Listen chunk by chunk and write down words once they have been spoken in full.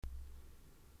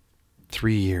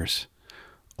3 years,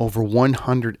 over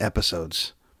 100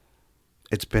 episodes.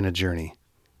 It's been a journey,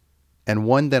 and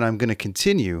one that I'm going to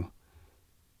continue,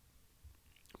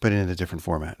 but in a different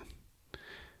format.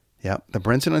 Yep, the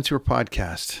Brenton on Tour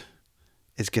podcast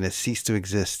is going to cease to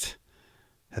exist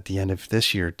at the end of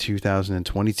this year,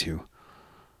 2022.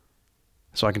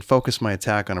 So I can focus my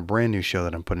attack on a brand new show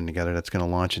that I'm putting together that's going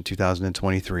to launch in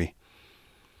 2023.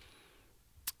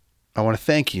 I want to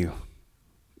thank you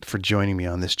for joining me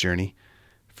on this journey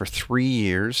for 3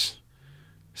 years,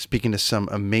 speaking to some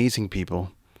amazing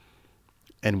people.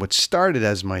 And what started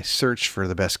as my search for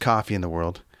the best coffee in the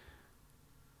world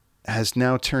has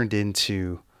now turned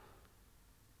into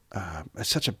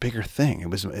such a bigger thing. It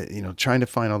was, trying to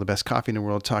find all the best coffee in the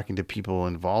world, talking to people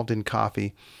involved in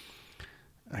coffee.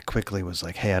 I quickly was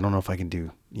like, hey, I don't know if I can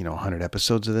do, 100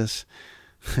 episodes of this.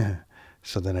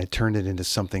 So then I turned it into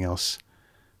something else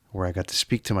where I got to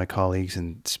speak to my colleagues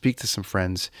and speak to some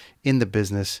friends in the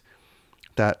business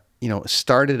that,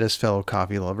 started as fellow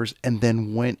coffee lovers and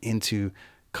then went into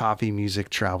coffee, music,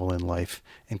 travel, and life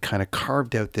and kind of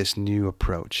carved out this new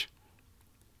approach.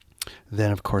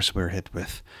 Then, of course, we were hit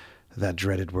with that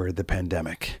dreaded word, the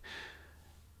pandemic.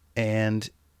 And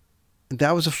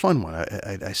that was a fun one.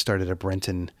 I started a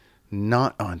Brenton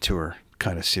not on tour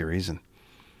kind of series and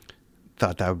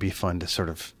thought that would be fun to sort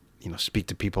of, speak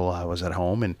to people while I was at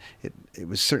home. And it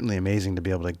was certainly amazing to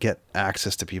be able to get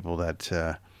access to people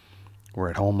that were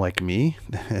at home like me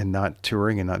and not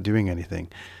touring and not doing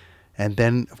anything. And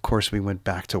then, of course, we went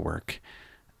back to work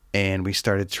and we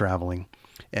started traveling.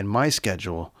 And my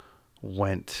schedule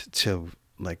went to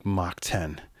like Mach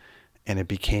 10. And it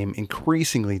became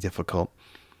increasingly difficult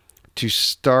to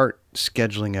start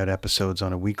scheduling out episodes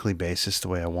on a weekly basis the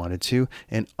way I wanted to,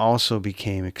 and also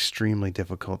became extremely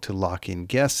difficult to lock in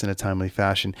guests in a timely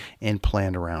fashion and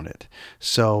plan around it.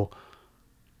 So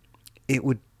it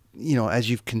would, as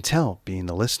you can tell, being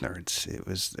the listener, it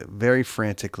was very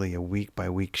frantically a week by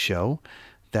week show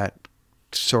that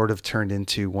sort of turned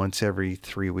into once every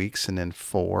 3 weeks and then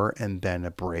 4 and then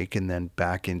a break and then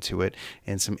back into it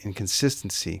and some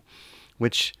inconsistency,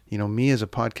 which, me as a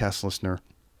podcast listener,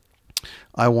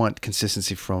 I want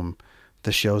consistency from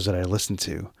the shows that I listen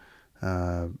to,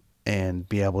 and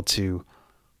be able to,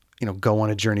 go on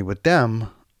a journey with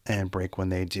them and break when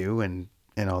they do and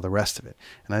all the rest of it.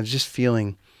 And I was just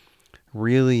feeling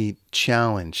really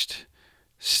challenged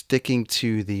sticking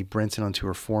to the Brenton on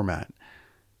Tour format.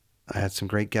 I had some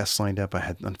great guests lined up. I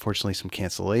had, unfortunately, some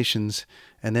cancellations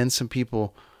and then some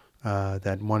people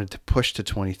that wanted to push to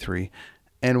 23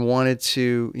 and wanted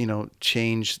to,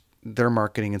 change their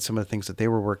marketing and some of the things that they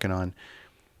were working on.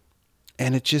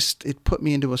 And it put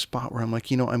me into a spot where I'm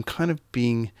like, I'm kind of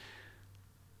being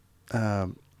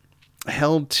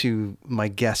held to my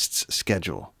guest's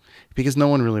schedule because no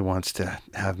one really wants to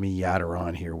have me yatter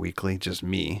on here weekly, just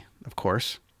me, of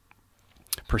course,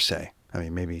 per se. I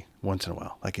mean, maybe once in a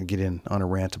while I can get in on a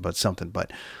rant about something,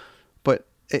 but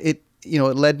it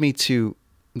led me to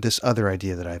this other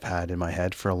idea that I've had in my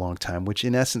head for a long time, which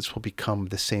in essence will become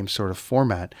the same sort of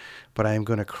format, but I am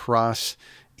going to cross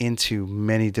into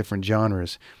many different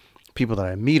genres. People that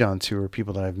I meet on tour,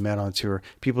 people that I've met on tour,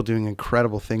 people doing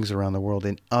incredible things around the world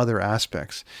in other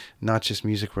aspects, not just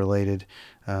music related.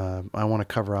 I want to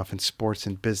cover off in sports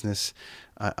and business.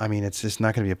 I mean, it's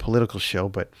not going to be a political show,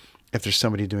 but if there's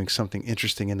somebody doing something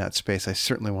interesting in that space, I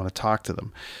certainly want to talk to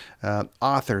them.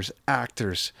 Authors,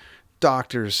 actors,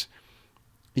 doctors,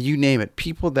 you name it,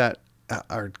 people that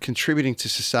are contributing to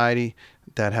society,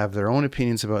 that have their own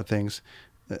opinions about things.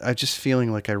 I'm just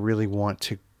feeling like I really want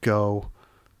to go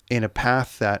in a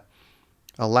path that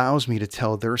allows me to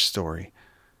tell their story,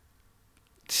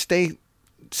 stay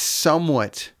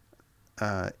somewhat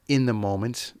in the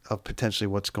moment of potentially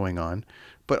what's going on,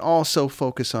 but also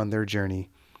focus on their journey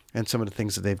and some of the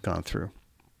things that they've gone through.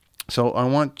 So I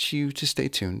want you to stay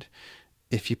tuned,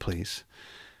 if you please.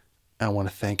 I want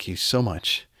to thank you so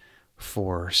much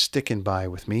for sticking by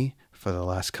with me for the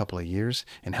last couple of years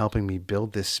and helping me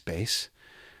build this space.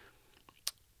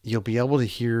 You'll be able to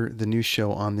hear the new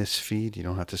show on this feed. You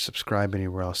don't have to subscribe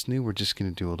anywhere else new. We're just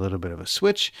going to do a little bit of a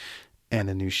switch and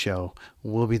a new show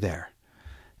will be there.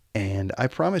 And I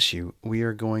promise you, we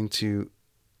are going to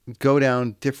go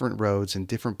down different roads and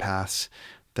different paths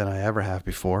than I ever have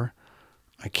before.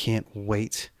 I can't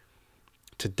wait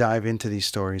to dive into these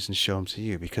stories and show them to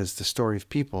you, because the story of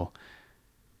people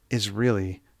is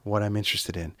really what I'm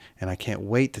interested in. And I can't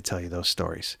wait to tell you those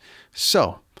stories.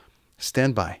 So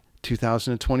stand by.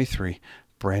 2023,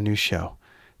 brand new show.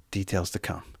 Details to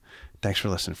come. Thanks for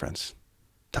listening, friends.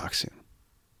 Talk soon.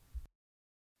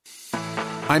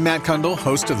 I'm Matt Kundle,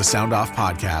 host of the Sound Off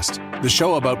Podcast. the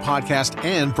show about podcast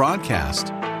and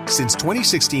broadcast. Since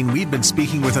 2016, we've been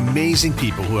speaking with amazing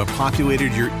people who have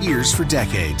populated your ears for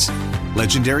decades.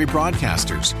 Legendary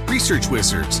broadcasters, research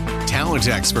wizards, talent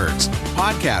experts,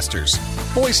 podcasters,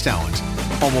 voice talent.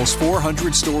 Almost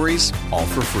 400 stories, all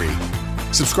for free.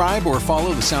 Subscribe or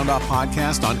follow the Sound Off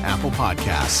Podcast on Apple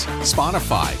Podcasts,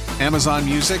 Spotify, Amazon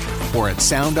Music, or at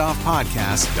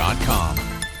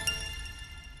soundoffpodcast.com.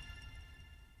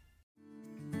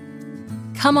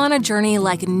 Come on a journey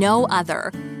like no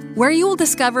other, where you will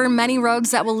discover many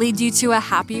roads that will lead you to a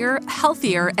happier,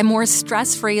 healthier, and more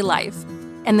stress-free life.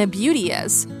 And the beauty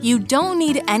is, you don't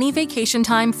need any vacation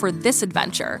time for this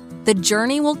adventure. The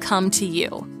journey will come to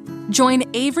you. Join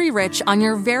Avery Rich on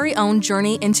your very own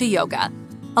journey into yoga.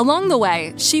 Along the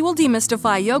way, she will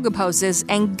demystify yoga poses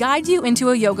and guide you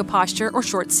into a yoga posture or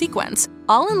short sequence,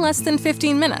 all in less than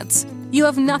 15 minutes. You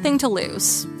have nothing to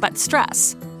lose but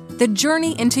stress. The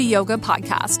Journey into Yoga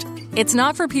podcast. It's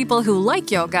not for people who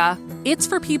like yoga, it's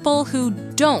for people who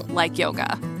don't like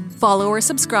yoga. Follow or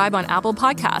subscribe on Apple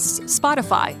Podcasts,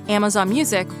 Spotify, Amazon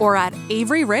Music, or at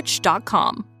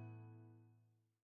averyrich.com.